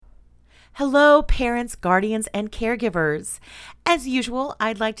Hello, parents, guardians, and caregivers. As usual,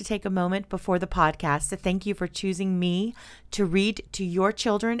 I'd like to take a moment before the podcast to thank you for choosing me to read to your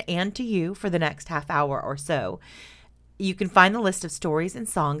children and to you for the next half hour or so. You can find the list of stories and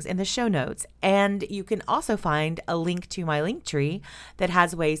songs in the show notes, and you can also find a link to my Linktree that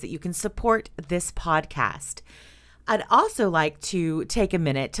has ways that you can support this podcast. I'd also like to take a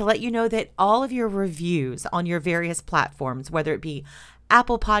minute to let you know that all of your reviews on your various platforms, whether it be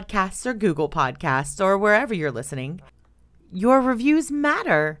Apple Podcasts or Google Podcasts or wherever you're listening, your reviews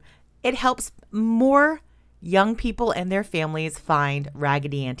matter. It helps more young people and their families find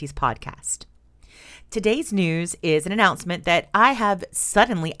Raggedy Auntie's podcast. Today's news is an announcement that I have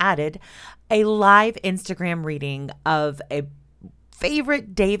suddenly added a live Instagram reading of a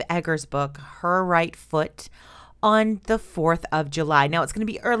favorite Dave Eggers book, Her Right Foot, on the 4th of July. Now, it's going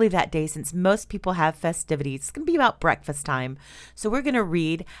to be early that day since most people have festivities. It's going to be about breakfast time. So we're going to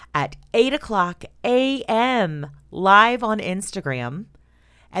read at 8 o'clock a.m. live on Instagram,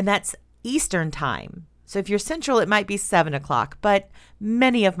 and that's Eastern time. So if you're Central, it might be 7 o'clock, but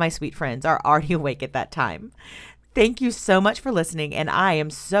many of my sweet friends are already awake at that time. Thank you so much for listening, and I am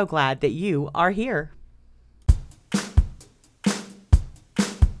so glad that you are here.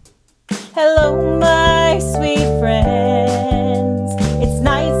 Hello, my sweet friends. It's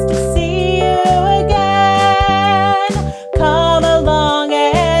nice to see you again. Come along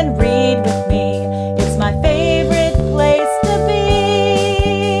and read with me. It's my favorite place to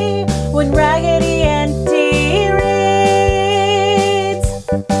be when Raggedy Auntie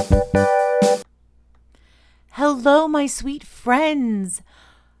reads. Hello, my sweet friends.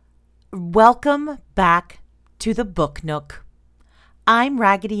 Welcome back to the Book Nook. I'm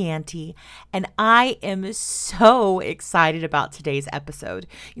Raggedy Auntie, and I am so excited about today's episode.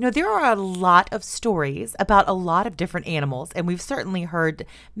 You know, there are a lot of stories about a lot of different animals, and we've certainly heard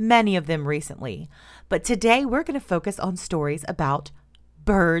many of them recently. But today we're going to focus on stories about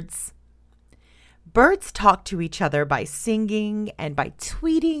birds. Birds talk to each other by singing and by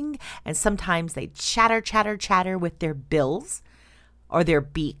tweeting, and sometimes they chatter with their bills or their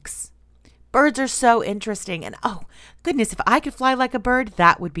beaks. Birds are so interesting, and oh, goodness, if I could fly like a bird,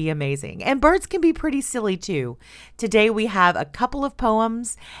 that would be amazing. And birds can be pretty silly, too. Today, we have a couple of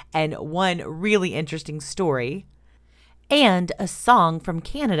poems and one really interesting story, and a song from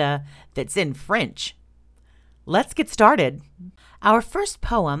Canada that's in French. Let's get started. Our first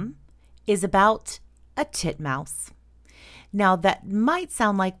poem is about a titmouse. Now, that might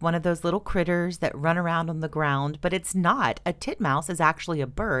sound like one of those little critters that run around on the ground, but it's not. A titmouse is actually a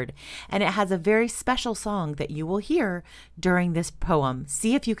bird, and it has a very special song that you will hear during this poem.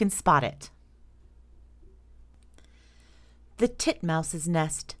 See if you can spot it. The Titmouse's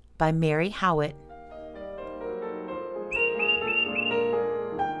Nest by Mary Howitt.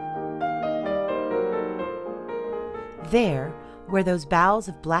 There, where those boughs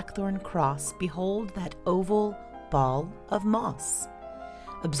of blackthorn cross, behold that oval ball of moss.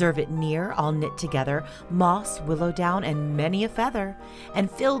 Observe it near, all knit together, moss, willow down, and many a feather, and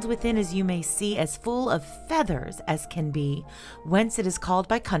filled within, as you may see, as full of feathers as can be, whence it is called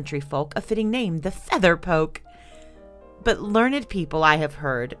by country folk a fitting name, the feather poke. But learned people, I have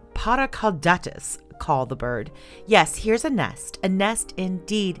heard, paracaudatus call the bird. Yes, here's a nest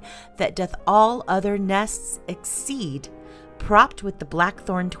indeed, that doth all other nests exceed, propped with the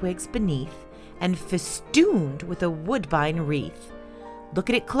blackthorn twigs beneath, and festooned with a woodbine wreath.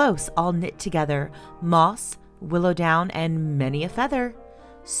 Look at it close, all knit together, moss, willow down, and many a feather.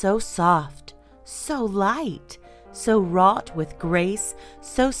 So soft, so light, so wrought with grace,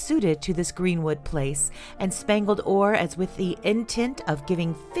 so suited to this greenwood place, and spangled o'er as with the intent of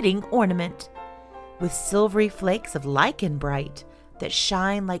giving fitting ornament, with silvery flakes of lichen bright, that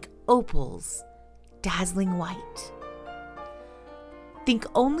shine like opals, dazzling white. Think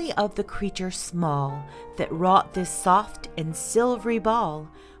only of the creature small that wrought this soft and silvery ball,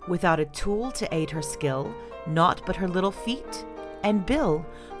 without a tool to aid her skill, naught but her little feet and bill,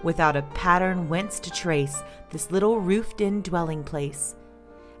 without a pattern whence to trace this little roofed-in dwelling place.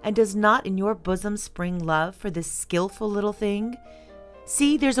 And does not in your bosom spring love for this skillful little thing?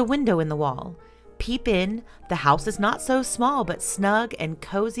 See, there's a window in the wall. Peep in, the house is not so small, but snug and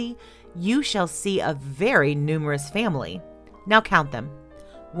cozy. You shall see a very numerous family. Now count them.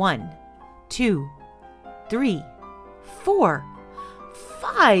 1, 2, 3, 4,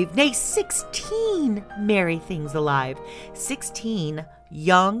 5, nay 16 merry things alive. 16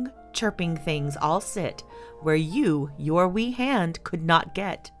 young chirping things all sit where you your wee hand could not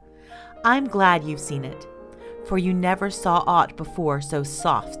get. I'm glad you've seen it, for you never saw aught before so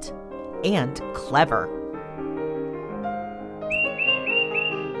soft and clever.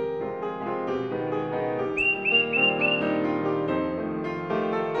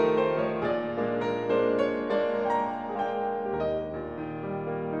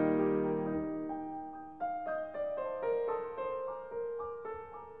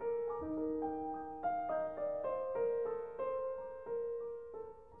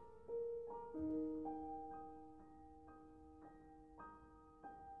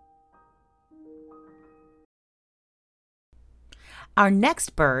 Our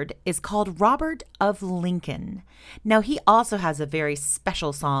next bird is called Robert of Lincoln. Now, he also has a very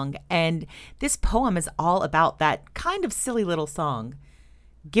special song, and this poem is all about that kind of silly little song.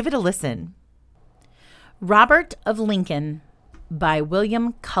 Give it a listen. Robert of Lincoln by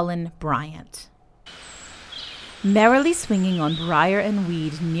William Cullen Bryant. Merrily swinging on briar and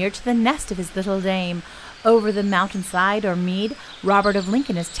weed, near to the nest of his little dame, over the mountainside or mead, Robert of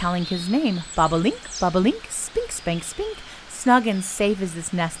Lincoln is telling his name. Bobolink, bobolink, spink, spank, spink, snug and safe is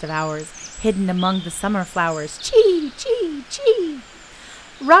this nest of ours, hidden among the summer flowers. Chee, chee, chee.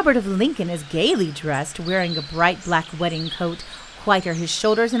 Robert of Lincoln is gaily dressed, wearing a bright black wedding coat. White are his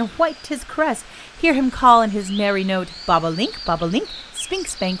shoulders and white his crest. Hear him call in his merry note, bobolink, bobolink, spink,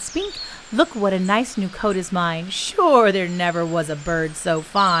 spank, spink. Look what a nice new coat is mine. Sure there never was a bird so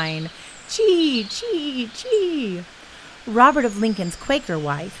fine. Chee, chee, chee. Robert of Lincoln's Quaker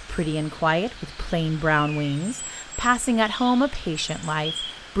wife, pretty and quiet, with plain brown wings, passing at home a patient life,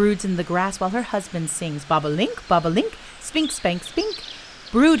 broods in the grass while her husband sings, bobolink, bobolink, spink, spank, spink.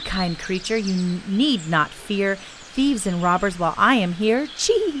 Brood, kind creature, you need not fear thieves and robbers while I am here.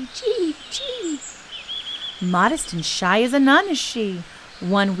 Chee, chee, chee. Modest and shy as a nun is she.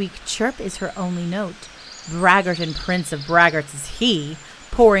 One weak chirp is her only note. Braggart and prince of braggarts is he,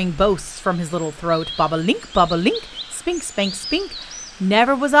 pouring boasts from his little throat. Bobolink, bobolink, spink, spank, spink.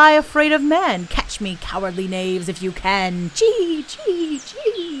 Never was I afraid of men. Catch me, cowardly knaves, if you can. Chee, chee,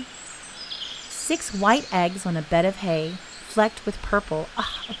 chee. 6 white eggs on a bed of hay, flecked with purple.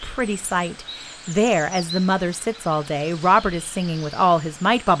 Ah, a pretty sight. There, as the mother sits all day, Robert is singing with all his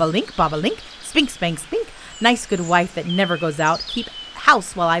might. Bobolink, bobolink, spink, spank, spink. Nice good wife that never goes out. Keep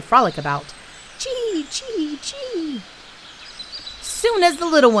house while I frolic about. Chee, chee, chee. Soon as the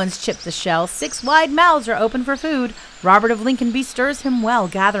little ones chip the shell, 6 wide mouths are open for food. Robert of Lincoln bestirs him well,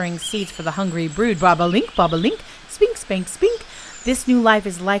 gathering seeds for the hungry brood. Bobolink, bobolink, spink, spank, spink. This new life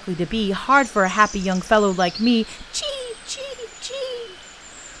is likely to be hard for a happy young fellow like me. Chee, chee, chee.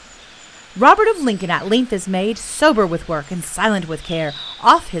 Robert of Lincoln at length is made, sober with work and silent with care,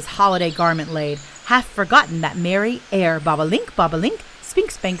 off his holiday garment laid, half forgotten that merry air. Bobolink, bobolink,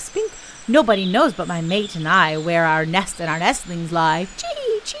 spink, spank, spink. Nobody knows but my mate and I where our nest and our nestlings lie.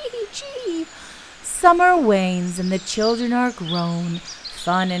 Chee, chee, chee. Summer wanes and the children are grown.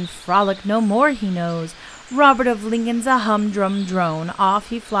 Fun and frolic no more he knows. Robert of Lincoln's a humdrum drone. Off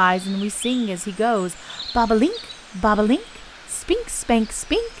he flies and we sing as he goes. Bobolink, bobolink, spink, spank,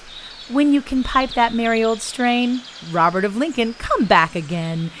 spink. When you can pipe that merry old strain, Robert of Lincoln, come back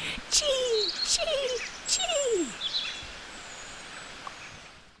again. Chee, chee, chee.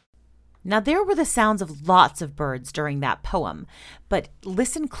 Now, there were the sounds of lots of birds during that poem, but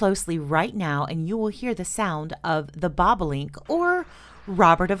listen closely right now and you will hear the sound of the bobolink or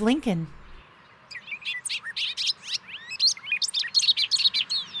Robert of Lincoln.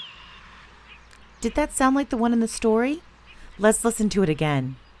 Did that sound like the one in the story? Let's listen to it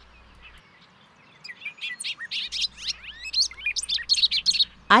again.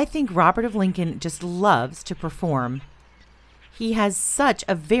 I think Robert of Lincoln just loves to perform. He has such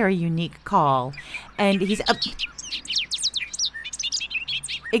a very unique call, and he's...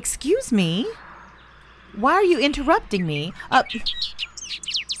 Excuse me? Why are you interrupting me?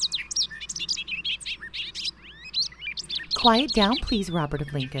 Quiet down, please, Robert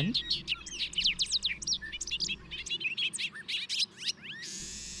of Lincoln.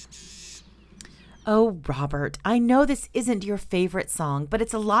 Oh, Robert, I know this isn't your favorite song, but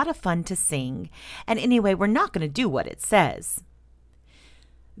it's a lot of fun to sing. And anyway, we're not going to do what it says.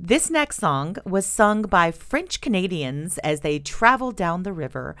 This next song was sung by French Canadians as they traveled down the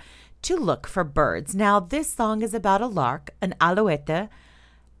river to look for birds. Now, this song is about a lark, an alouette.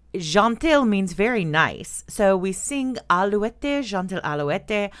 Gentil means very nice. So we sing alouette, gentil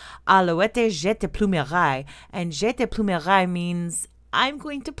alouette, alouette, je te plumerai. And je te plumerai means I'm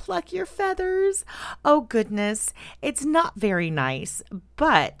going to pluck your feathers. Oh, goodness. It's not very nice,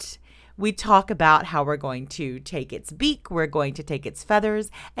 but we talk about how we're going to take its beak, we're going to take its feathers,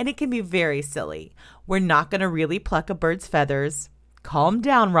 and it can be very silly. We're not going to really pluck a bird's feathers. Calm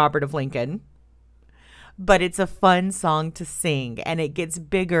down, Robert of Lincoln. But it's a fun song to sing, and it gets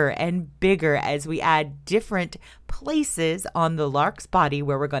bigger and bigger as we add different places on the lark's body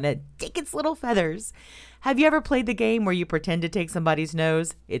where we're going to take its little feathers. Have you ever played the game where you pretend to take somebody's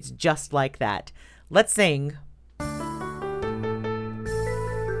nose? It's just like that. Let's sing.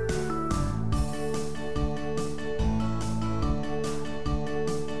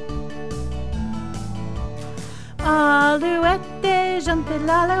 Alouette, gentille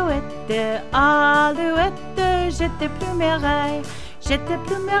alouette, alouette, je te plumerai. Je te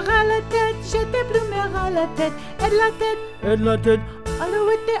plumerai la tête, je te plumerai la tête, et la tête, et la tête,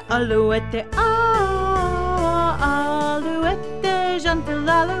 Alouette, alouette, ah, alouette, gentle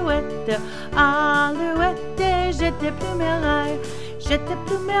alouette, alouette, je te plumerai. Je te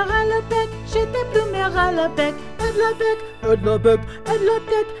plumerai le bec, je te plumerai le bec, et le bec, et le bec, et la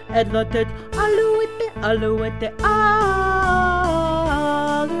tête, et la tête. Alouette, alouette,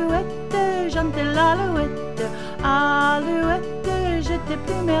 alouette, gentille alouette, alouette, je te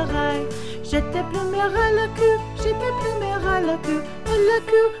plumerai. Je te plumerai le cul, je te plumerai le cul, et le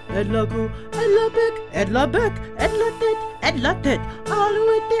cul, et le cou, et le bec, et le bec, et la tête, et la tête.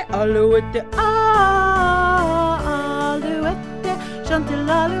 Alouette, alouette, alouette, gentille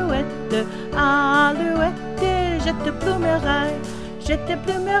alouette, alouette, je te plumerai. Je te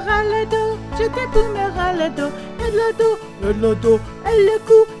plumerai le dos, je te plumerai le dos, et le dos, et le dos, et le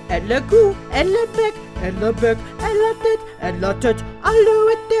cou, et le cou, et le bec, et le bec, et la tête, et la tête.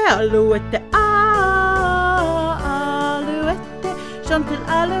 Alouette, alouette, alouette, gentille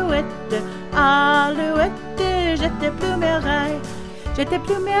alouette, alouette, je te plumerai. Je te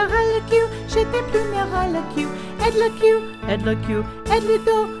plumerai le cul, je te plumerai le cul, et le cul, et le cul, et le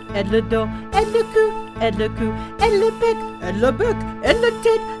dos, et le dos, et le cou, et le cou, et le bec, et le bec, et la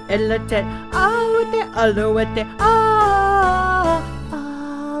tête, et la tête. Alouette, alouette,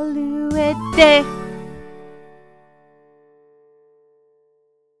 alouette.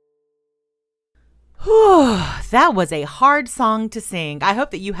 Whew, that was a hard song to sing. I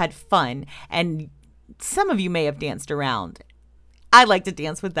hope that you had fun, and some of you may have danced around. I like to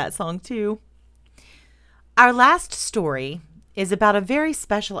dance with that song too. Our last story is about a very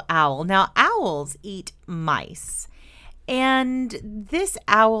special owl. Now, owls eat mice, and this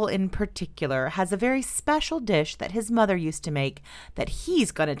owl in particular has a very special dish that his mother used to make that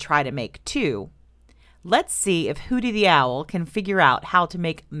he's going to try to make too. Let's see if Hooty the Owl can figure out how to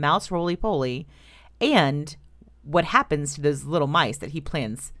make mouse roly-poly and what happens to those little mice that he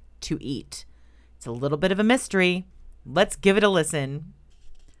plans to eat. It's a little bit of a mystery. Let's give it a listen.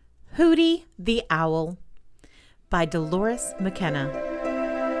 Hooty the Owl by Dolores McKenna.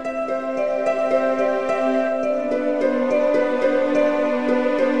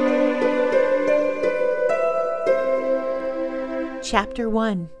 Chapter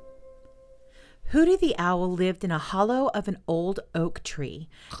 1. Hooty the Owl lived in a hollow of an old oak tree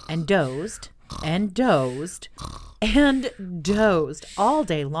and dozed and dozed and dozed all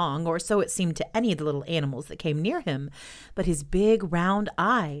day long, or so it seemed to any of the little animals that came near him. But his big round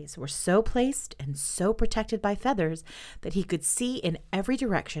eyes were so placed and so protected by feathers that he could see in every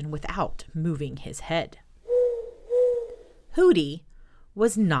direction without moving his head. Hooty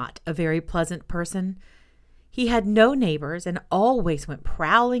was not a very pleasant person. He had no neighbors and always went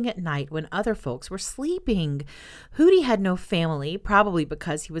prowling at night when other folks were sleeping. Hooty had no family, probably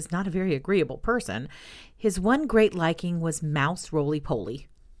because he was not a very agreeable person. His one great liking was mouse roly-poly.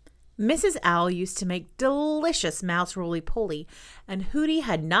 Mrs. Owl used to make delicious mouse roly-poly, and Hooty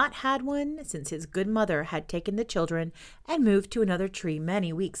had not had one since his good mother had taken the children and moved to another tree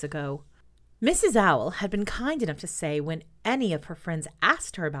many weeks ago. Mrs. Owl had been kind enough to say when any of her friends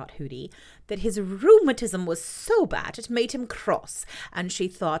asked her about Hooty that his rheumatism was so bad it made him cross, and she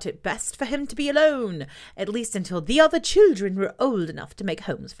thought it best for him to be alone, at least until the other children were old enough to make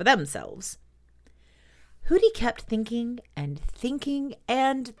homes for themselves. Hooty kept thinking and thinking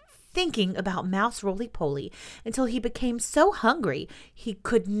and thinking about mouse roly-poly until he became so hungry he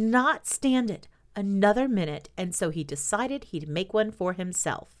could not stand it another minute, and so he decided he'd make one for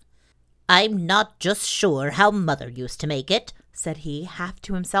himself. "I'm not just sure how Mother used to make it," said he, half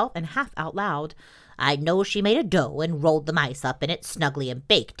to himself and half out loud. "I know she made a dough and rolled the mice up in it snugly and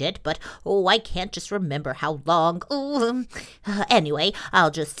baked it, but, I can't just remember how long. Anyway,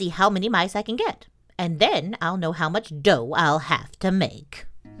 I'll just see how many mice I can get, and then I'll know how much dough I'll have to make."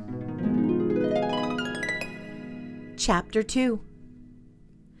 Chapter 2.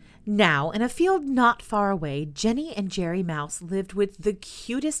 Now, in a field not far away, Jenny and Jerry Mouse lived with the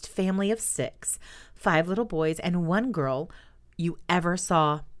cutest family of 6, 5 little boys and 1 girl you ever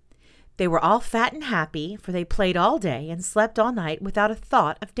saw. They were all fat and happy, for they played all day and slept all night without a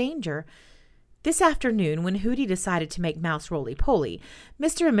thought of danger. This afternoon, when Hooty decided to make mouse roly-poly,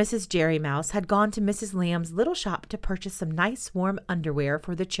 Mr. and Mrs. Jerry Mouse had gone to Mrs. Lamb's little shop to purchase some nice warm underwear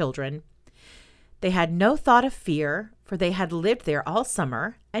for the children. They had no thought of fear, for they had lived there all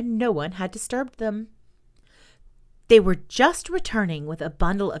summer, and no one had disturbed them. They were just returning with a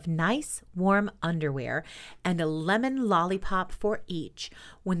bundle of nice, warm underwear and a lemon lollipop for each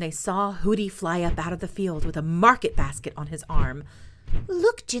when they saw Hooty fly up out of the field with a market basket on his arm.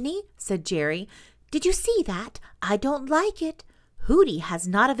 "Look, Jenny," said Jerry. "Did you see that? I don't like it." Hooty has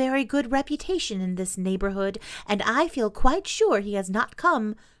not a very good reputation in this neighborhood, and I feel quite sure he has not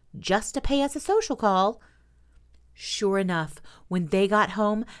come just to pay us a social call." Sure enough, when they got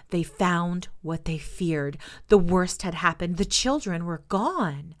home, they found what they feared. The worst had happened. The children were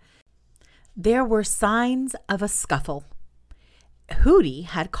gone. There were signs of a scuffle. Hooty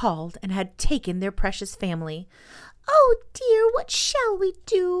had called and had taken their precious family. "Oh dear, what shall we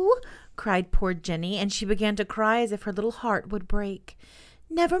do?" cried poor Jenny, and she began to cry as if her little heart would break.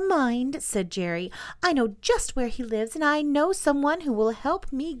 "Never mind," said Jerry. "I know just where he lives, and I know someone who will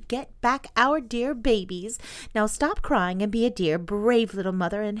help me get back our dear babies. Now stop crying and be a dear, brave little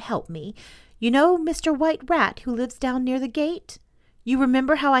mother and help me. You know Mr. White Rat who lives down near the gate? You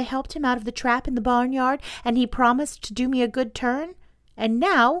remember how I helped him out of the trap in the barnyard, and he promised to do me a good turn? And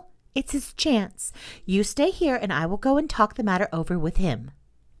now it's his chance. You stay here, and I will go and talk the matter over with him."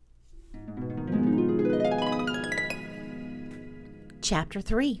 Chapter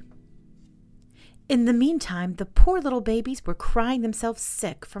 3. In the meantime, the poor little babies were crying themselves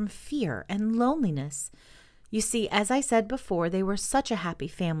sick from fear and loneliness. You see, as I said before, they were such a happy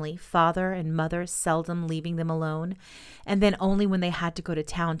family, father and mother seldom leaving them alone, and then only when they had to go to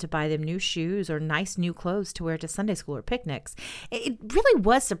town to buy them new shoes or nice new clothes to wear to Sunday school or picnics. It really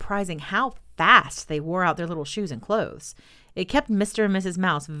was surprising how fast they wore out their little shoes and clothes. It kept Mr. and Mrs.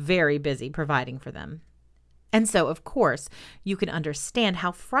 Mouse very busy providing for them. And so, of course, you can understand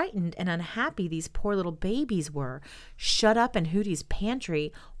how frightened and unhappy these poor little babies were, shut up in Hooty's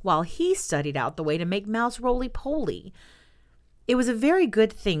pantry while he studied out the way to make Mouse roly-poly. It was a very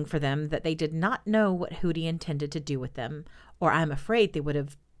good thing for them that they did not know what Hooty intended to do with them, or I'm afraid they would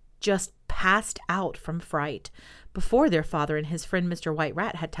have just passed out from fright before their father and his friend Mr. White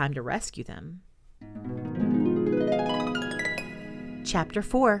Rat had time to rescue them. Chapter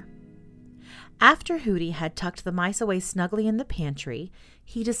 4. After Hooty had tucked the mice away snugly in the pantry,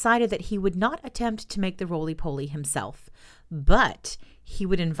 he decided that he would not attempt to make the roly-poly himself, but he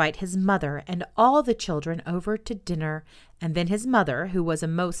would invite his mother and all the children over to dinner, and then his mother, who was a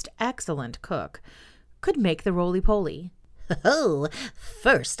most excellent cook, could make the roly-poly. "Oh,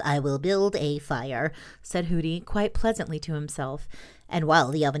 first I will build a fire," said Hooty quite pleasantly to himself, "and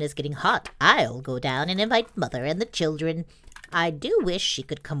while the oven is getting hot, I'll go down and invite Mother and the children. I do wish she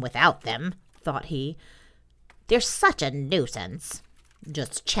could come without them," thought he. "They're such a nuisance.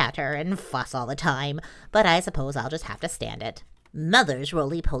 Just chatter and fuss all the time, but I suppose I'll just have to stand it. Mother's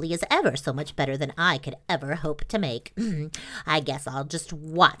roly-poly is ever so much better than I could ever hope to make. I guess I'll just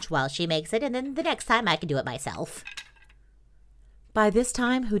watch while she makes it, and then the next time I can do it myself." By this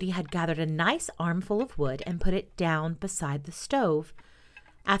time, Hooty had gathered a nice armful of wood and put it down beside the stove.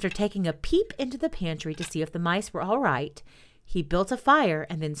 After taking a peep into the pantry to see if the mice were all right, he built a fire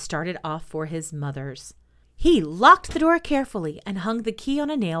and then started off for his mother's. He locked the door carefully and hung the key on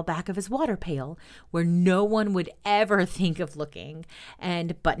a nail back of his water pail, where no one would ever think of looking,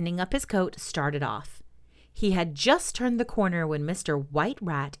 and buttoning up his coat, started off. He had just turned the corner when Mr. White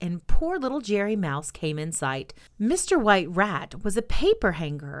Rat and poor little Jerry Mouse came in sight. Mr. White Rat was a paper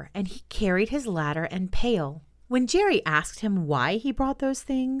hanger, and he carried his ladder and pail. When Jerry asked him why he brought those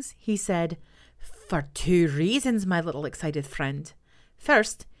things, he said, "For 2 reasons, my little excited friend.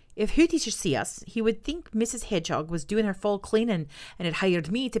 First, if Hooty should see us, he would think Mrs. Hedgehog was doing her fall cleaning and had hired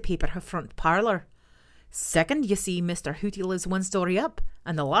me to paper her front parlor. Second, you see, Mr. Hooty lives 1 story up,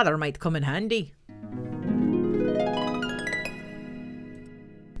 and the ladder might come in handy."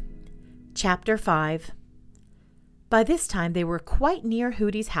 Chapter 5. By this time they were quite near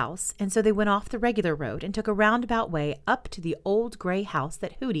Hooty's house, and so they went off the regular road and took a roundabout way up to the old gray house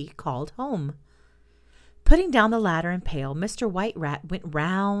that Hooty called home. Putting down the ladder and pail, Mr. White Rat went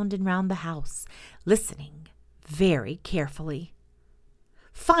round and round the house, listening very carefully.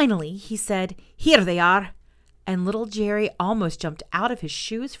 Finally, he said, "Here they are," and little Jerry almost jumped out of his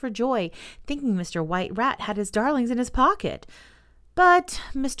shoes for joy, thinking Mr. White Rat had his darlings in his pocket. But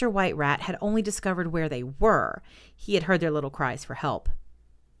Mr. White Rat had only discovered where they were. He had heard their little cries for help.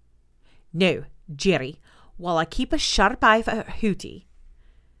 "Now, Jerry, while I keep a sharp eye for Hooty,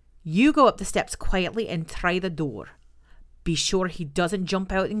 you go up the steps quietly and try the door. Be sure he doesn't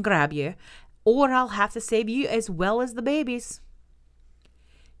jump out and grab you, or I'll have to save you as well as the babies."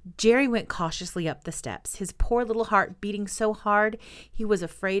 Jerry went cautiously up the steps, his poor little heart beating so hard he was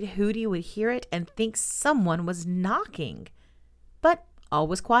afraid Hooty would hear it and think someone was knocking. But all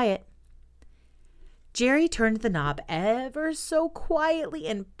was quiet. Jerry turned the knob ever so quietly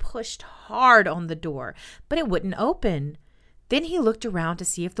and pushed hard on the door, but it wouldn't open. Then he looked around to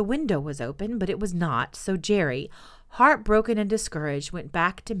see if the window was open, but it was not, so Jerry, heartbroken and discouraged, went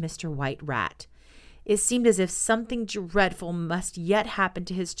back to Mr. White Rat. It seemed as if something dreadful must yet happen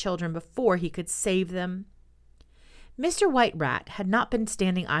to his children before he could save them. Mr. White Rat had not been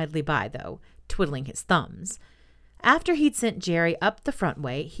standing idly by, though, twiddling his thumbs. After he'd sent Jerry up the front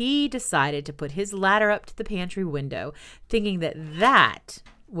way, he decided to put his ladder up to the pantry window, thinking that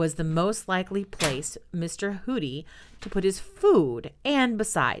was the most likely place Mr. Hooty to put his food, and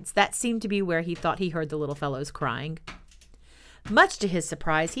besides, that seemed to be where he thought he heard the little fellows crying. Much to his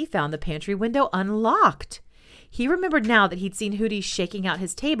surprise, he found the pantry window unlocked. He remembered now that he'd seen Hooty shaking out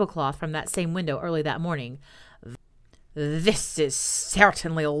his tablecloth from that same window early that morning. "This is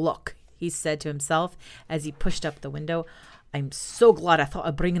certainly luck," he said to himself as he pushed up the window. "I'm so glad I thought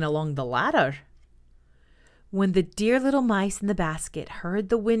of bringing along the ladder." When the dear little mice in the basket heard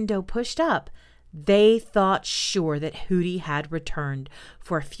the window pushed up, they thought sure that Hooty had returned.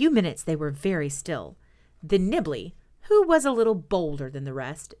 For a few minutes they were very still. Then Nibbly, who was a little bolder than the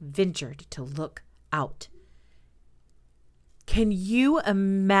rest, ventured to look out. Can you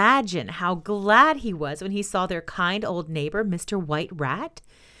imagine how glad he was when he saw their kind old neighbor, Mr. White Rat?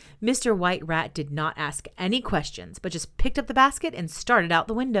 Mr. White Rat did not ask any questions, but just picked up the basket and started out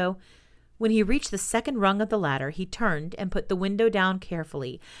the window. When he reached the second rung of the ladder, he turned and put the window down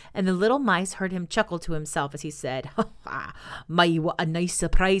carefully, and the little mice heard him chuckle to himself as he said, "Ha ha! My, what a nice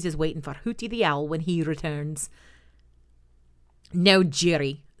surprise is waiting for Hooty the Owl when he returns." "Now,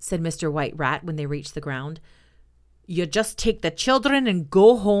 Jerry," said Mr. White Rat when they reached the ground, "you just take the children and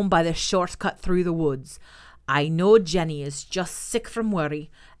go home by the shortcut through the woods. I know Jenny is just sick from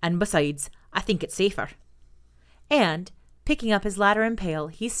worry, and besides, I think it's safer." And picking up his ladder and pail,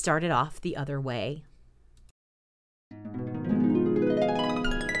 he started off the other way.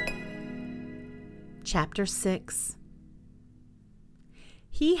 Chapter 6.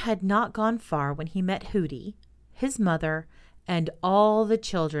 He had not gone far when he met Hooty, his mother, and all the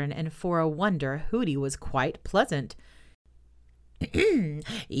children, and for a wonder, Hooty was quite pleasant.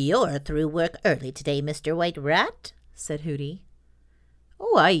 "You're through work early today, Mr. White Rat," said Hooty.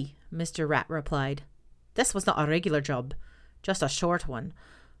 "Oh, aye," Mr. Rat replied. "This was not a regular job, just a short one.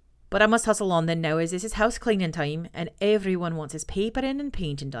 But I must hustle on then now, as this is house cleaning time, and everyone wants his papering and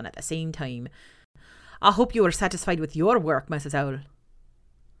painting done at the same time. I hope you are satisfied with your work, Mrs. Owl."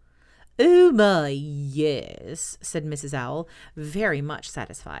 "Oh my, yes," said Mrs. Owl, very much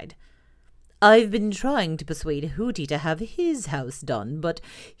satisfied. "I've been trying to persuade Hooty to have his house done, but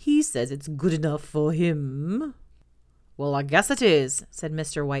he says it's good enough for him." "Well, I guess it is," said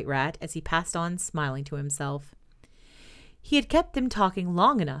Mr. White Rat as he passed on, smiling to himself. He had kept them talking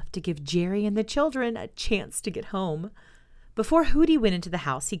long enough to give Jerry and the children a chance to get home. Before Hooty went into the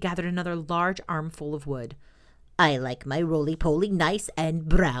house, he gathered another large armful of wood. "I like my roly-poly nice and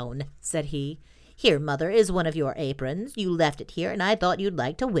brown," said he. "Here, Mother, is one of your aprons. You left it here, and I thought you'd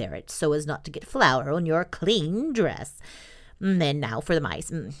like to wear it so as not to get flour on your clean dress. And now for the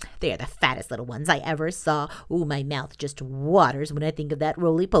mice. They're the fattest little ones I ever saw. Oh, my mouth just waters when I think of that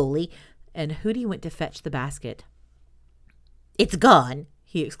roly-poly." And Hooty went to fetch the basket. "It's gone,"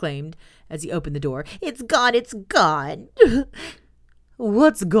 he exclaimed as he opened the door. "It's gone, it's gone."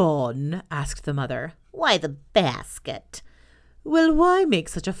 "What's gone?" asked the mother. "Why, the basket." "Well, why make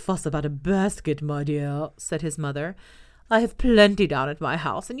such a fuss about a basket, my dear?" said his mother. "I have plenty down at my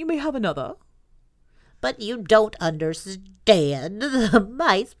house, and you may have another." "But you don't understand. The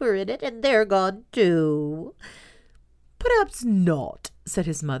mice were in it, and they're gone too." "Perhaps not," said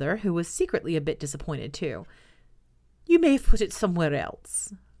his mother, who was secretly a bit disappointed too. "You may have put it somewhere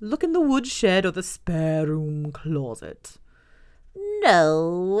else. Look in the woodshed or the spare room closet."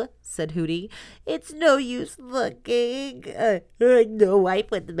 "No," said Hooty. "It's no use looking. I know I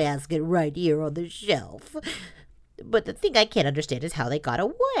put the basket right here on the shelf. But the thing I can't understand is how they got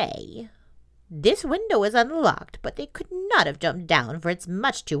away. This window is unlocked, but they could not have jumped down, for it's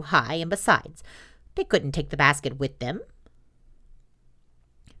much too high, and besides, they couldn't take the basket with them."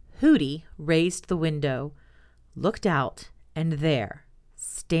 Hooty raised the window, looked out, and there,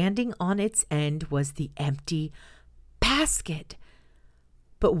 standing on its end, was the empty basket.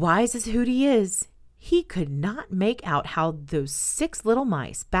 But wise as Hooty is, he could not make out how those 6 little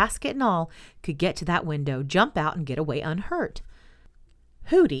mice, basket and all, could get to that window, jump out, and get away unhurt.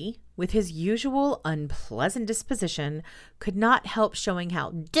 Hooty, with his usual unpleasant disposition, could not help showing how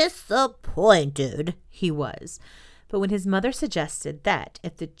disappointed he was. But when his mother suggested that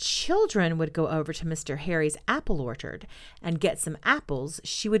if the children would go over to Mr. Harry's apple orchard and get some apples,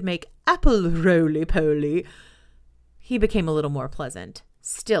 she would make apple roly-poly, he became a little more pleasant.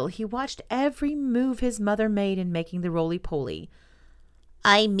 Still, he watched every move his mother made in making the roly-poly.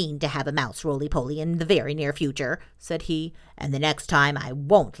 I mean to have a mouse roly-poly in the very near future," said he, "and the next time I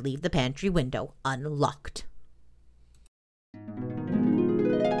won't leave the pantry window unlocked."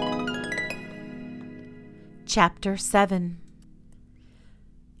 Chapter 7.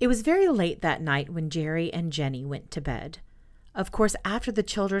 It was very late that night when Jerry and Jenny went to bed. Of course, after the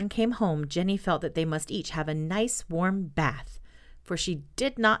children came home, Jenny felt that they must each have a nice warm bath, for she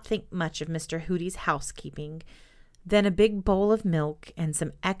did not think much of Mr. Hooty's housekeeping. Then a big bowl of milk and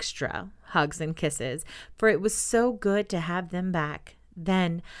some extra hugs and kisses, for it was so good to have them back.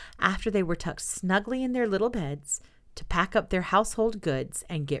 Then, after they were tucked snugly in their little beds, to pack up their household goods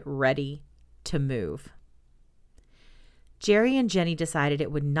and get ready to move. Jerry and Jenny decided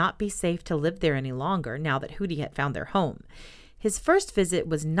it would not be safe to live there any longer now that Hooty had found their home. His first visit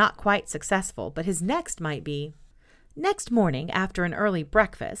was not quite successful, but his next might be. Next morning, after an early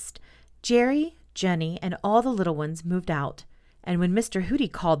breakfast, Jerry, Jenny, and all the little ones moved out, and when Mr. Hooty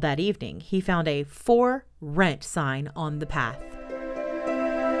called that evening, he found a "For Rent" sign on the path.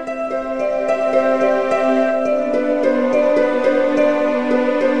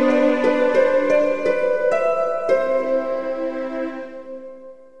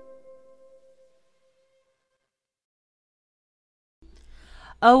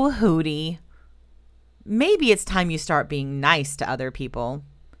 Oh, Hooty, maybe it's time you start being nice to other people.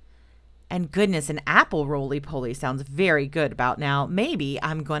 And goodness, an apple roly-poly sounds very good about now. Maybe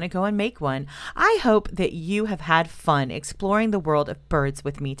I'm going to go and make one. I hope that you have had fun exploring the world of birds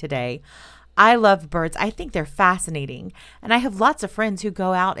with me today. I love birds. I think they're fascinating. And I have lots of friends who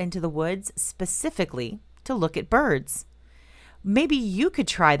go out into the woods specifically to look at birds. Maybe you could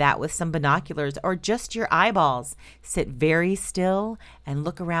try that with some binoculars or just your eyeballs. Sit very still and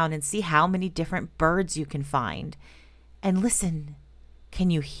look around and see how many different birds you can find. And listen. Can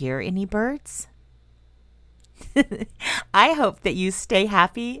you hear any birds? I hope that you stay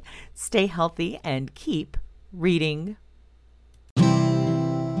happy, stay healthy, and keep reading.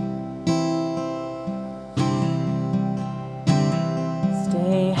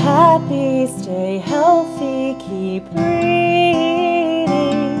 Stay happy, stay healthy, keep reading.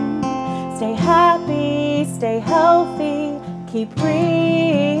 Stay happy, stay healthy, keep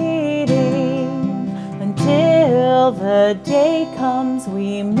reading. Until the day comes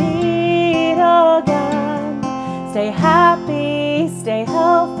we meet again. Stay happy, stay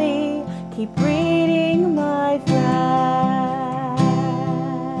healthy, keep reading my